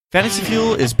Fantasy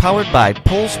Fuel is powered by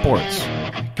Poll Sports.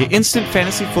 Get instant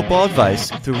fantasy football advice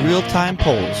through real-time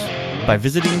polls by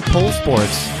visiting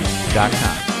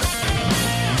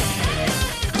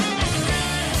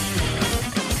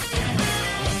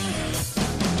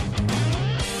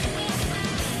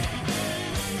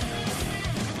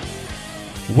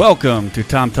Welcome to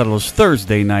Tom Tuttle's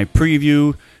Thursday Night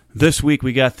Preview. This week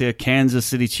we got the Kansas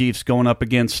City Chiefs going up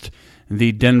against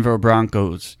the Denver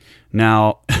Broncos.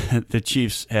 Now, the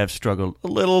Chiefs have struggled a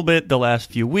little bit the last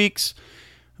few weeks,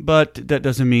 but that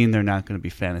doesn't mean they're not going to be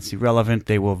fantasy relevant.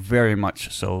 They will very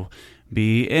much so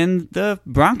be, and the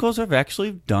Broncos have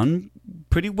actually done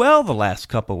pretty well the last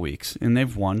couple weeks, and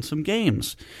they've won some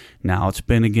games. Now, it's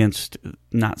been against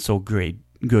not so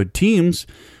good teams,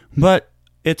 but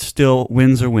it's still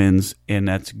wins are wins, and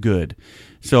that's good.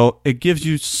 So it gives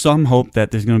you some hope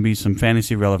that there's going to be some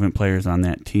fantasy relevant players on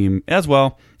that team, as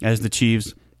well as the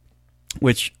Chiefs,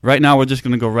 which right now we're just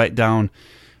going to go right down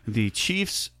the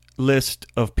Chiefs list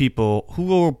of people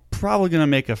who are probably going to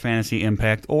make a fantasy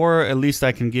impact, or at least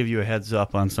I can give you a heads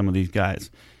up on some of these guys.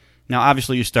 Now,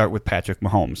 obviously, you start with Patrick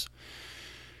Mahomes.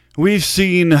 We've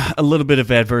seen a little bit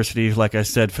of adversity, like I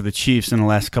said, for the Chiefs in the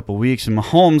last couple of weeks, and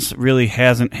Mahomes really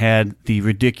hasn't had the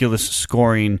ridiculous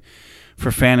scoring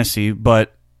for fantasy,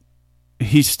 but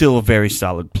he's still a very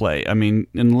solid play. I mean,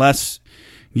 unless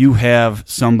you have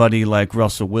somebody like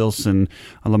Russell Wilson,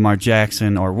 or Lamar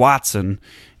Jackson, or Watson,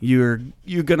 you're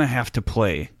going to have to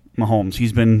play Mahomes.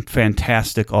 He's been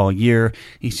fantastic all year.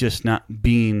 He's just not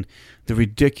being the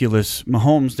ridiculous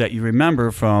Mahomes that you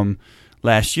remember from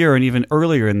last year and even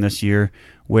earlier in this year,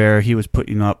 where he was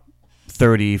putting up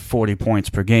 30, 40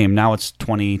 points per game. Now it's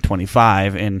 20,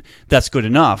 25, and that's good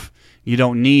enough. You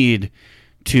don't need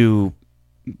to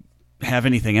have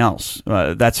anything else.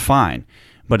 That's fine.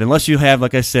 But unless you have,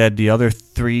 like I said, the other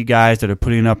three guys that are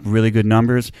putting up really good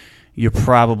numbers, you're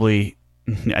probably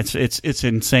it's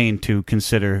insane to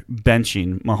consider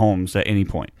benching Mahomes at any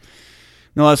point.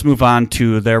 Now let's move on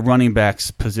to their running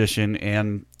backs position,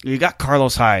 and you got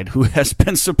Carlos Hyde, who has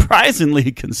been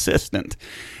surprisingly consistent.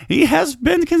 He has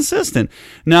been consistent.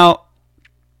 Now,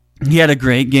 he had a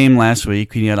great game last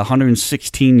week. He had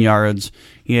 116 yards.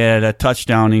 He had a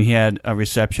touchdown, and he had a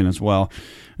reception as well.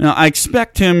 Now, I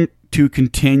expect him to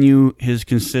continue his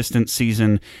consistent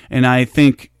season, and I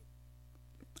think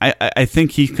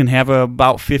he can have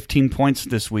about 15 points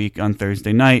this week on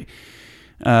Thursday night.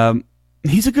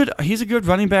 He's a good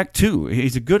running back too.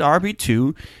 He's a good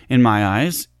RB2 in my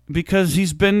eyes because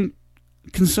he's been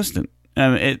consistent.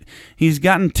 He's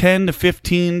gotten 10 to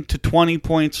 15 to 20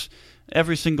 points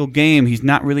every single game. He's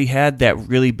not really had that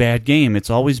really bad game. It's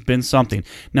always been something.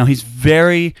 Now, he's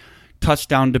very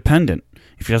touchdown dependent.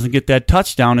 If he doesn't get that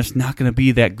touchdown, it's not going to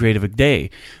be that great of a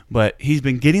day. But he's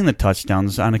been getting the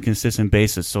touchdowns on a consistent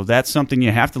basis. So that's something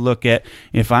you have to look at.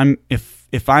 If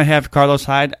I have Carlos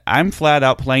Hyde, I'm flat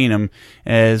out playing him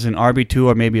as an RB2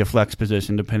 or maybe a flex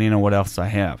position, depending on what else I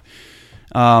have.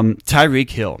 Tyreek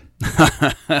Hill.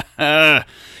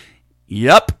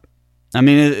 Yep. I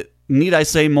mean, need I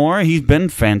say more? He's been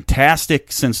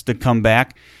fantastic since the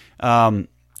comeback.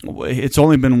 It's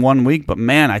only been 1 week, but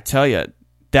man, I tell you,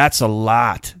 that's a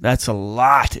lot. That's a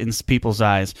lot in people's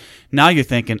eyes. Now you're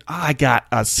thinking, I got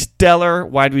a stellar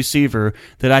wide receiver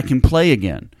that I can play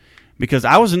again. Because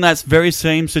I was in that very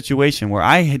same situation where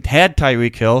I had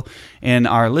Tyreek Hill in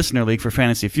our listener league for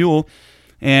Fantasy Fuel,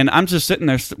 and I'm just sitting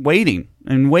there waiting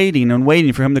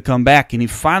for him to come back, and he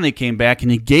finally came back, and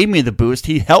he gave me the boost.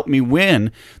 He helped me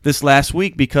win this last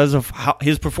week because of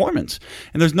his performance.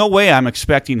 And there's no way I'm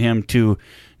expecting him to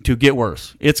get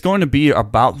worse. It's going to be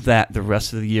about that the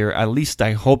rest of the year. At least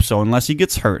I hope so, unless he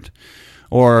gets hurt.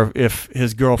 Or if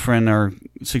his girlfriend or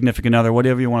significant other,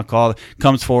 whatever you want to call it,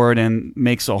 comes forward and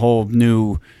makes a whole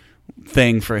new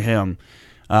thing for him.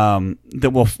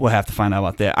 That we'll have to find out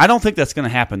about that. I don't think that's going to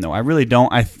happen, though. I really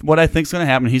don't. What I think is going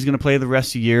to happen, he's going to play the rest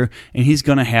of the year, and he's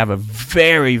going to have a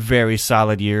very, very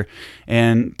solid year.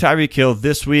 And Tyreek Hill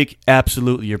this week,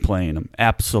 absolutely you're playing him.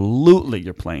 Absolutely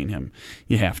you're playing him.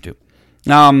 You have to.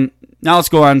 Now let's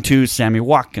go on to Sammy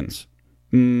Watkins.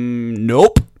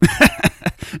 Nope.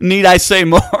 Need I say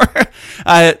more?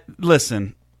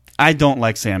 Listen, I don't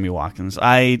like Sammy Watkins.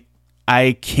 I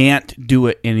can't do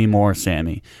it anymore,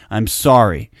 Sammy. I'm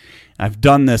sorry. I've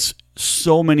done this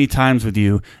so many times with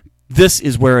you. This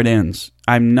is where it ends.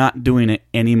 I'm not doing it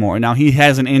anymore. Now, he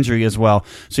has an injury as well,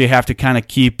 so you have to kind of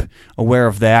keep aware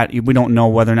of that. We don't know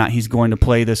whether or not he's going to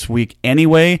play this week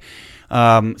anyway,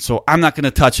 so I'm not going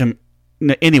to touch him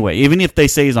anyway. Even if they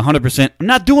say he's 100%, I'm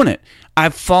not doing it.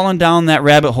 I've fallen down that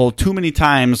rabbit hole too many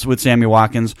times with Sammy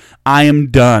Watkins. I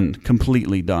am done,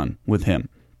 completely done with him.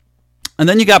 And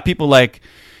then you got people like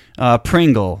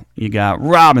Pringle, you got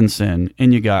Robinson,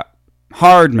 and you got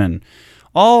Hardman.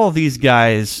 All of these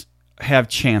guys have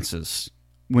chances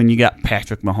when you got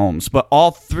Patrick Mahomes, but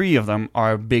all three of them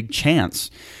are a big chance.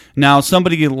 Now,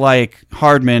 somebody like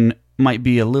Hardman might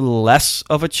be a little less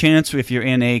of a chance if you're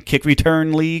in a kick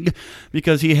return league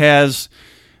because he has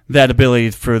that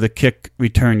ability for the kick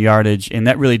return yardage, and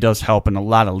that really does help in a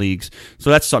lot of leagues. So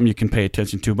that's something you can pay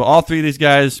attention to. But all three of these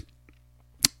guys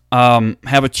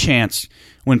have a chance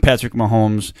when Patrick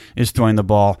Mahomes is throwing the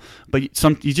ball, but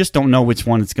you just don't know which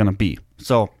one it's going to be.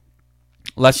 So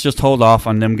let's just hold off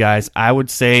on them guys. I would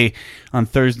say on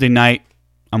Thursday night,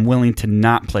 I'm willing to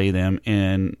not play them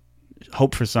and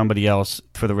hope for somebody else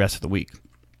for the rest of the week.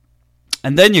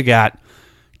 And then you got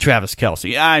Travis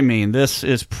Kelce. I mean, this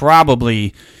is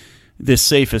probably the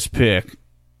safest pick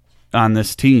on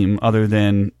this team other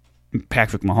than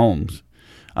Patrick Mahomes.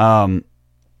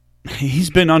 He's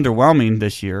been underwhelming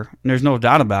this year, and there's no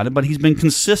doubt about it, but he's been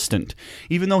consistent.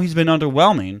 Even though he's been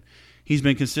underwhelming, he's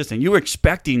been consistent. You were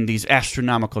expecting these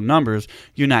astronomical numbers.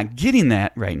 You're not getting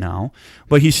that right now,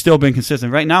 but he's still been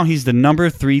consistent. Right now, he's the number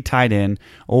 3 tight end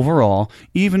overall,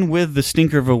 even with the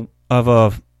stinker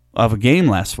of a game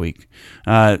last week.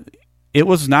 It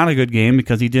was not a good game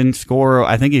because he didn't score.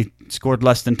 I think he scored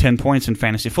less than 10 points in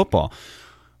fantasy football.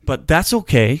 But that's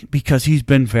okay because he's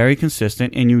been very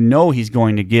consistent, and you know he's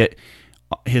going to get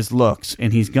his looks,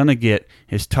 and he's going to get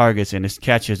his targets and his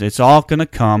catches. It's all going to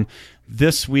come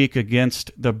this week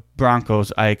against the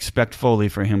Broncos. I expect fully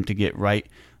for him to get right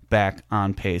back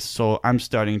on pace. So I'm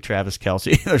starting Travis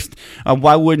Kelce.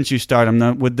 Why wouldn't you start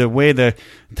him? With the way the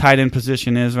tight end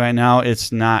position is right now,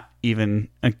 it's not even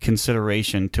a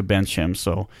consideration to bench him.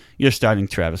 So you're starting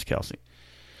Travis Kelce.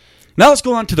 Now let's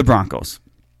go on to the Broncos.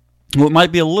 Well, it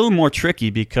might be a little more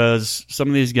tricky because some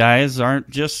of these guys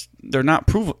they're not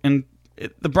proven. And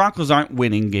the Broncos aren't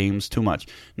winning games too much.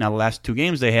 Now, the last 2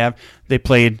 games they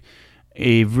played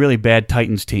a really bad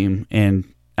Titans team. And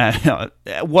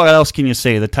what else can you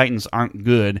say? The Titans aren't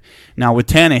good. Now, with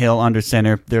Tannehill under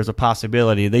center, there's a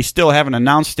possibility. They still haven't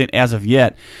announced it as of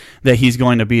yet that he's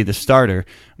going to be the starter.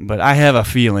 But I have a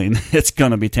feeling it's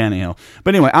going to be Tannehill.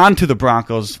 But anyway, on to the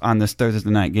Broncos on this Thursday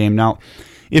night game. Now,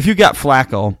 if you got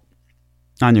Flacco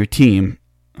on your team,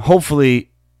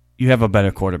 hopefully you have a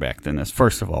better quarterback than this,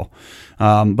 first of all.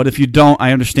 But if you don't,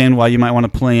 I understand why you might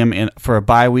want to play him for a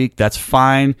bye week. That's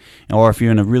fine. Or if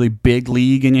you're in a really big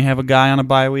league and you have a guy on a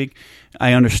bye week,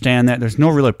 I understand that. There's no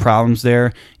really problems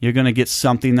there. You're going to get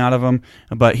something out of him.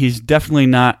 But he's definitely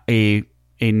not a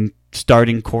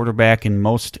starting quarterback in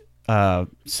most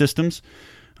systems.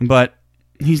 But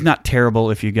he's not terrible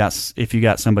if you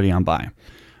got somebody on bye.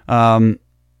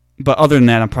 But other than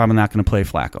that, I'm probably not going to play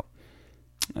Flacco.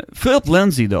 Philip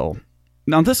Lindsay, though.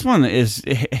 Now, this one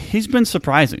he's been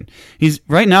surprising.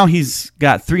 Right now, he's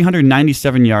got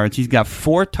 397 yards. He's got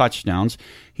 4 touchdowns.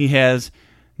 He has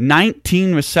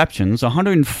 19 receptions,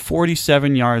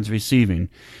 147 yards receiving.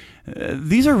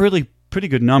 These are really pretty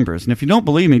good numbers. And if you don't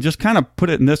believe me, just kind of put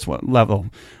it in this level.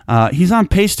 He's on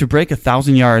pace to break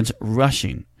 1,000 yards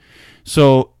rushing.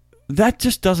 So that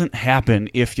just doesn't happen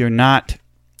if you're not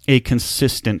a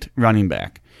consistent running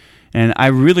back. And I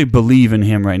really believe in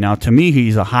him right now. To me,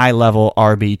 he's a high-level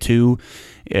RB2,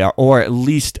 or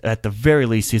at the very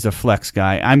least, he's a flex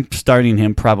guy. I'm starting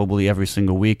him probably every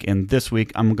single week, and this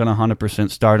week I'm going to 100%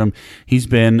 start him. He's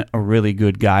been a really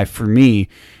good guy for me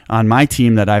on my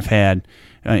team that I've had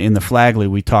in the Flag League.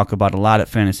 We talk about a lot at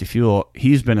Fantasy Fuel.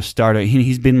 He's been a starter.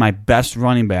 He's been my best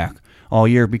running back all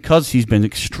year because he's been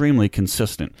extremely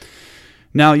consistent.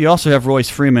 Now, you also have Royce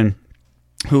Freeman,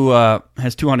 who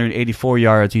has 284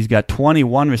 yards. He's got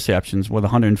 21 receptions with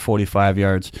 145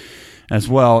 yards as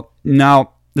well.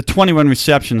 Now, the 21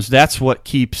 receptions, that's what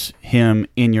keeps him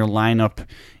in your lineup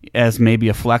as maybe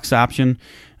a flex option.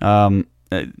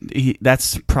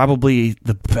 That's probably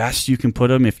the best you can put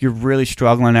him. If you're really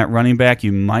struggling at running back,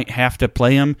 you might have to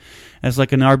play him as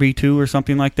like an RB2 or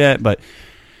something like that. But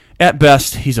at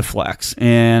best, he's a flex.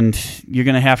 And you're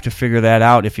going to have to figure that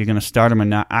out if you're going to start him or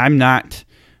not. I'm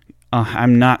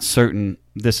not certain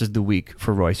this is the week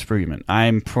for Royce Freeman.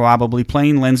 I'm probably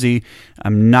playing Lindsay.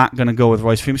 I'm not going to go with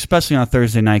Royce Freeman, especially on a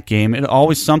Thursday night game.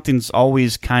 Something's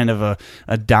always kind of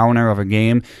a downer of a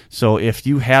game. So if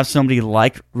you have somebody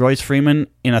like Royce Freeman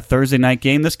in a Thursday night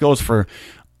game, this goes for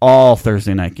all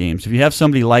Thursday night games. If you have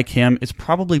somebody like him, it's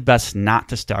probably best not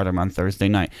to start him on Thursday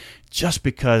night, just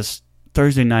because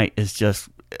Thursday night is just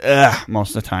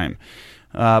most of the time.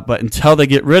 But until they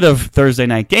get rid of Thursday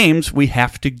night games, we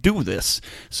have to do this.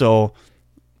 So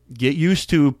get used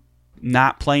to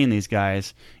not playing these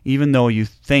guys, even though you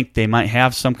think they might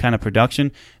have some kind of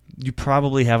production, you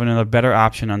probably have another better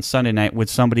option on Sunday night with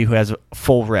somebody who has a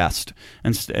full rest,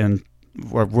 and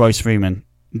Royce Freeman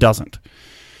doesn't.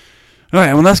 All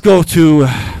right, well, let's go to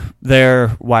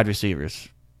their wide receivers,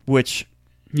 which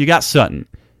you got Sutton.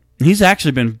 He's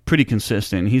actually been pretty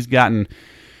consistent. He's gotten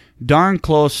darn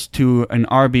close to an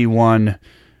RB1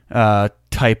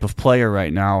 type of player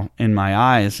right now in my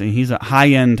eyes. And he's a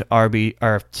high-end RB,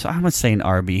 or I'm not saying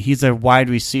RB. He's a wide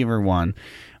receiver 1,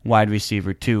 wide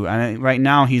receiver 2. And right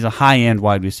now he's a high-end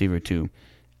wide receiver 2.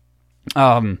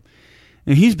 And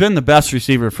he's been the best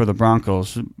receiver for the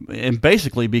Broncos, and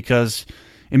basically because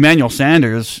Emmanuel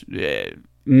Sanders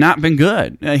not been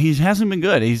good. He hasn't been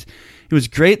good. He was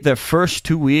great the first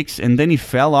 2 weeks, and then he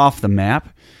fell off the map.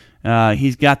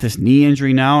 He's got this knee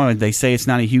injury now, and they say it's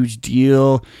not a huge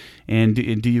deal. And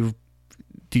do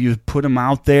you put him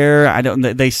out there? I don't.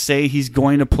 They say he's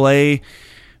going to play,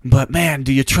 but man,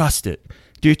 do you trust it?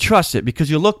 Do you trust it?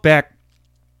 Because you look back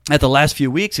at the last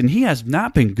few weeks, and he has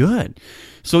not been good.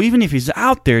 So even if he's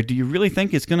out there, do you really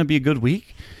think it's going to be a good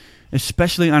week?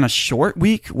 Especially on a short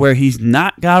week where he's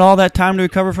not got all that time to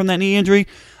recover from that knee injury?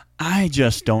 I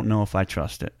just don't know if I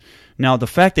trust it. Now, the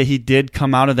fact that he did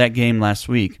come out of that game last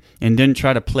week and didn't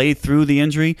try to play through the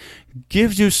injury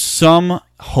gives you some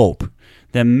hope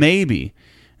that maybe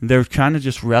they're trying to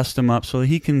just rest him up so that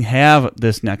he can have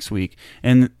this next week.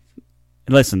 And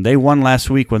listen, they won last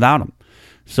week without him.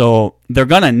 So they're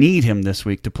going to need him this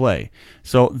week to play.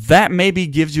 So that maybe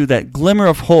gives you that glimmer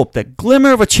of hope, that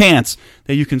glimmer of a chance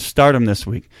that you can start him this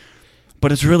week.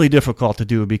 But it's really difficult to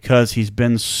do because he's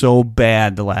been so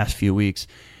bad the last few weeks.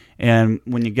 And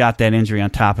when you got that injury on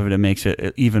top of it, it makes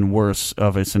it even worse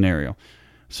of a scenario.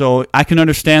 So I can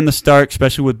understand the start,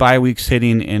 especially with bye weeks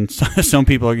hitting, and some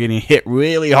people are getting hit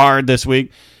really hard this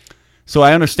week. So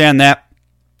I understand that.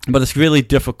 But it's really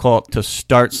difficult to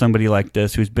start somebody like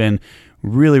this who's been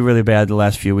really, really bad the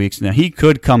last few weeks. Now, he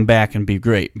could come back and be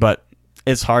great, but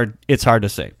it's hard to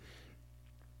say.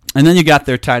 And then you got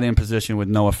their tight end position with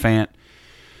Noah Fant.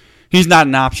 He's not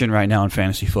an option right now in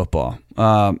fantasy football.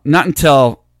 Not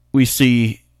until we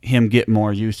see him get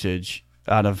more usage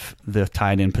out of the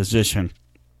tight end position.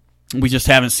 We just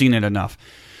haven't seen it enough.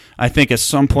 I think at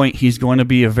some point he's going to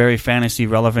be a very fantasy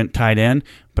relevant tight end,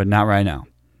 but not right now.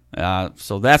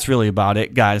 So that's really about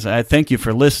it, guys. I thank you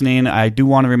for listening. I do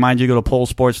want to remind you to go to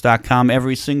pollsports.com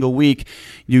every single week.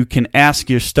 You can ask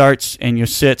your starts and your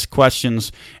sits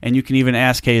questions, and you can even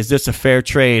ask, hey, is this a fair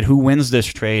trade? Who wins this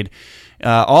trade?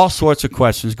 All sorts of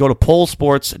questions. Go to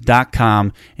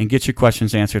pollsports.com and get your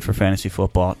questions answered for fantasy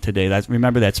football today.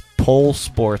 Remember, that's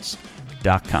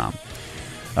pollsports.com.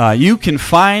 You can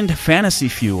find Fantasy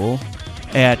Fuel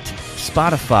at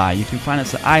Spotify. You can find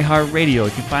us at iHeartRadio.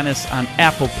 You can find us on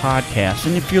Apple Podcasts.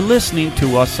 And if you're listening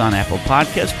to us on Apple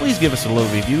Podcasts, please give us a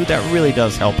little review. That really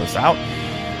does help us out.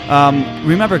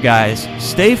 Remember, guys,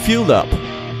 stay fueled up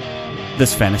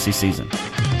this fantasy season.